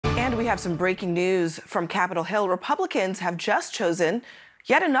And we have some breaking news from Capitol Hill. Republicans have just chosen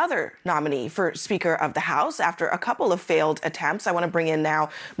yet another nominee for Speaker of the House after a couple of failed attempts. I want to bring in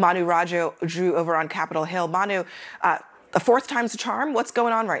now Manu Raju over on Capitol Hill. Manu, the fourth time's a charm. What's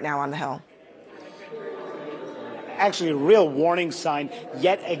going on right now on the Hill? Actually a real warning sign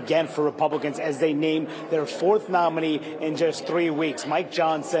yet again for Republicans as they name their fourth nominee in just 3 weeks. Mike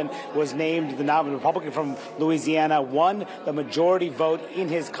Johnson was named the nominee. Republican from Louisiana, won the majority vote in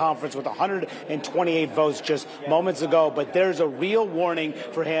his conference with 128 votes just moments ago. But there's a real warning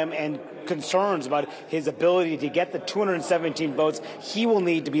for him and concerns about his ability to get the 217 votes he will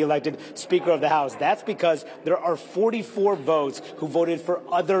need to be elected Speaker of the House. That's because there are 44 votes who voted for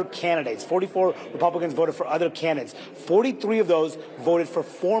other candidates. 44 Republicans voted for other candidates. 43 of those voted for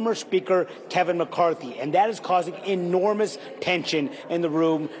former Speaker Kevin McCarthy, and that is causing enormous tension in the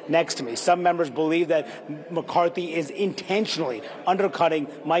room next to me. Some members believe that McCarthy is intentionally undercutting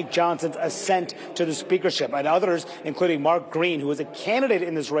Mike Johnson's ascent to the speakership, and others, including Mark Green, who is a candidate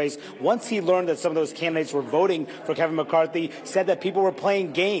in this race, once he learned that some of those candidates were voting for Kevin McCarthy, said that people were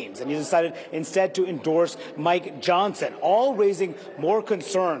playing games, and he decided instead to endorse Mike Johnson, all raising more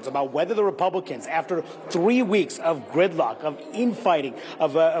concerns about whether the Republicans, after 3 weeks of gridlock, of infighting,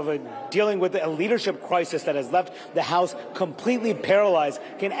 of dealing with a leadership crisis that has left the House completely paralyzed,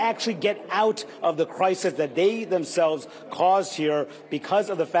 can actually get out of the crisis that they themselves caused here because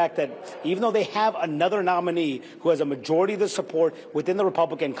of the fact that even though they have another nominee who has a majority of the support within the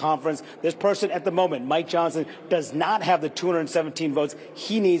Republican conference, this person at the moment, Mike Johnson, does not have the 217 votes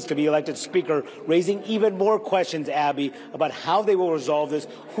he needs to be elected Speaker, raising even more questions, Abby, about how they will resolve this,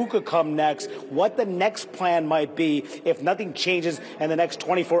 who could come next, what the next plan might be if nothing changes in the next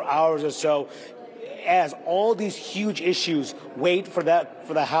 24 hours or so, as all these huge issues wait for the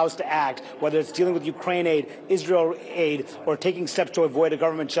House to act, whether it's dealing with Ukraine aid, Israel aid, or taking steps to avoid a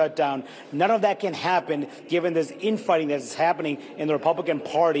government shutdown. None of that can happen given this infighting that is happening in the Republican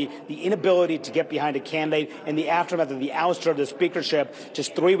Party, the inability to get behind a candidate, and the aftermath of the ouster of the speakership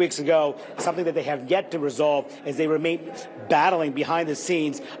just 3 weeks ago, something that they have yet to resolve as they remain battling behind the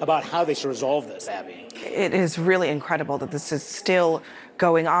scenes about how they should resolve this, Abby. It is really incredible that this is still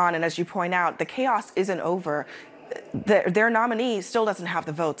going on. And as you point out, the chaos isn't over. Their nominee still doesn't have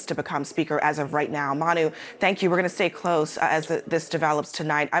the votes to become Speaker as of right now. Manu, thank you. We're going to stay close as this develops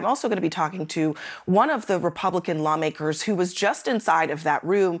tonight. I'm also going to be talking to one of the Republican lawmakers who was just inside of that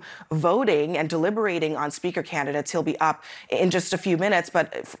room voting and deliberating on Speaker candidates. He'll be up in just a few minutes.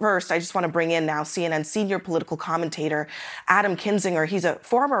 But first, I just want to bring in now CNN senior political commentator Adam Kinzinger. He's a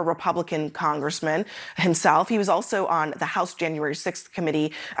former Republican congressman himself. He was also on the House January 6th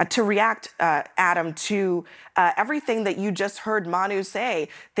committee to react, Adam, to everything that you just heard Manu say.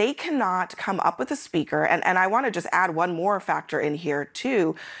 They cannot come up with a speaker. And I want to just add one more factor in here,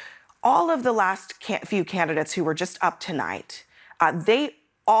 too. All of the last few candidates who were just up tonight, they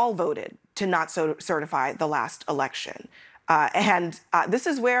all voted to not certify the last election. And this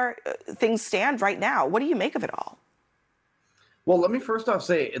is where things stand right now. What do you make of it all? Well, let me first off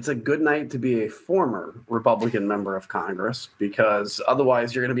say it's a good night to be a former Republican member of Congress, because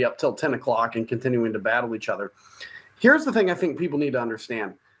otherwise you're going to be up till 10 o'clock and continuing to battle each other. Here's the thing I think people need to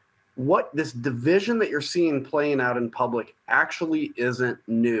understand. What this division that you're seeing playing out in public actually isn't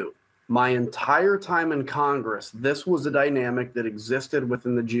new. My entire time in Congress, this was a dynamic that existed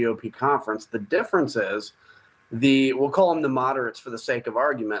within the GOP conference. The difference is we'll call them the moderates for the sake of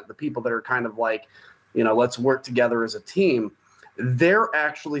argument, the people that are kind of like, let's work together as a team. They're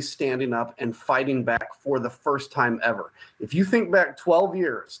actually standing up and fighting back for the first time ever. If you think back 12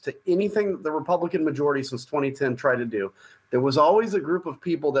 years to anything that the Republican majority since 2010 tried to do, there was always a group of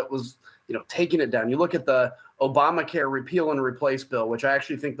people that was, taking it down. You look at the Obamacare repeal and replace bill, which I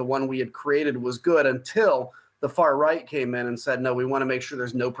actually think the one we had created was good until the far right came in and said, no, we want to make sure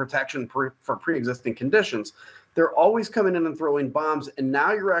there's no protection for pre-existing conditions. They're always coming in and throwing bombs. And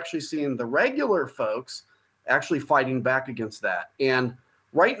now you're actually seeing the regular folks actually fighting back against that. And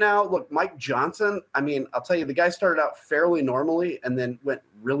right now, look, Mike Johnson, I'll tell you, the guy started out fairly normally and then went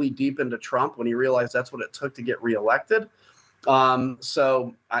really deep into Trump when he realized that's what it took to get reelected.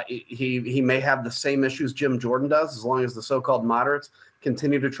 So he may have the same issues Jim Jordan does, as long as the so-called moderates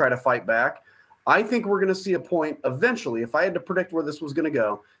continue to try to fight back. I think we're going to see a point eventually. If I had to predict where this was going to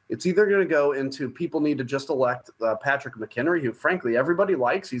go, it's either going to go into people need to just elect Patrick McHenry, who frankly everybody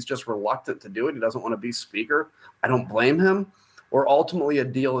likes. He's just reluctant to do it. He doesn't want to be speaker. I don't blame him. Or ultimately a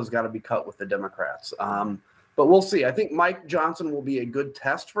deal has got to be cut with the Democrats. But we'll see. I think Mike Johnson will be a good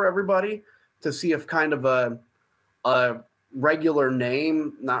test for everybody to see if kind of a regular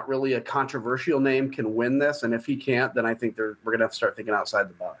name, not really a controversial name, can win this. And if he can't, then I think we're going to have to start thinking outside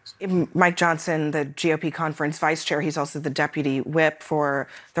the box. Mike Johnson, the GOP conference vice chair, he's also the deputy whip for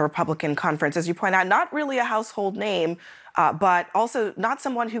the Republican conference. As you point out, not really a household name, but also not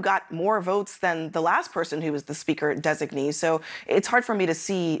someone who got more votes than the last person who was the speaker designee. So it's hard for me to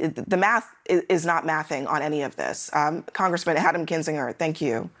see. The math is not mathing on any of this. Congressman Adam Kinzinger, thank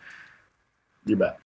you. You bet.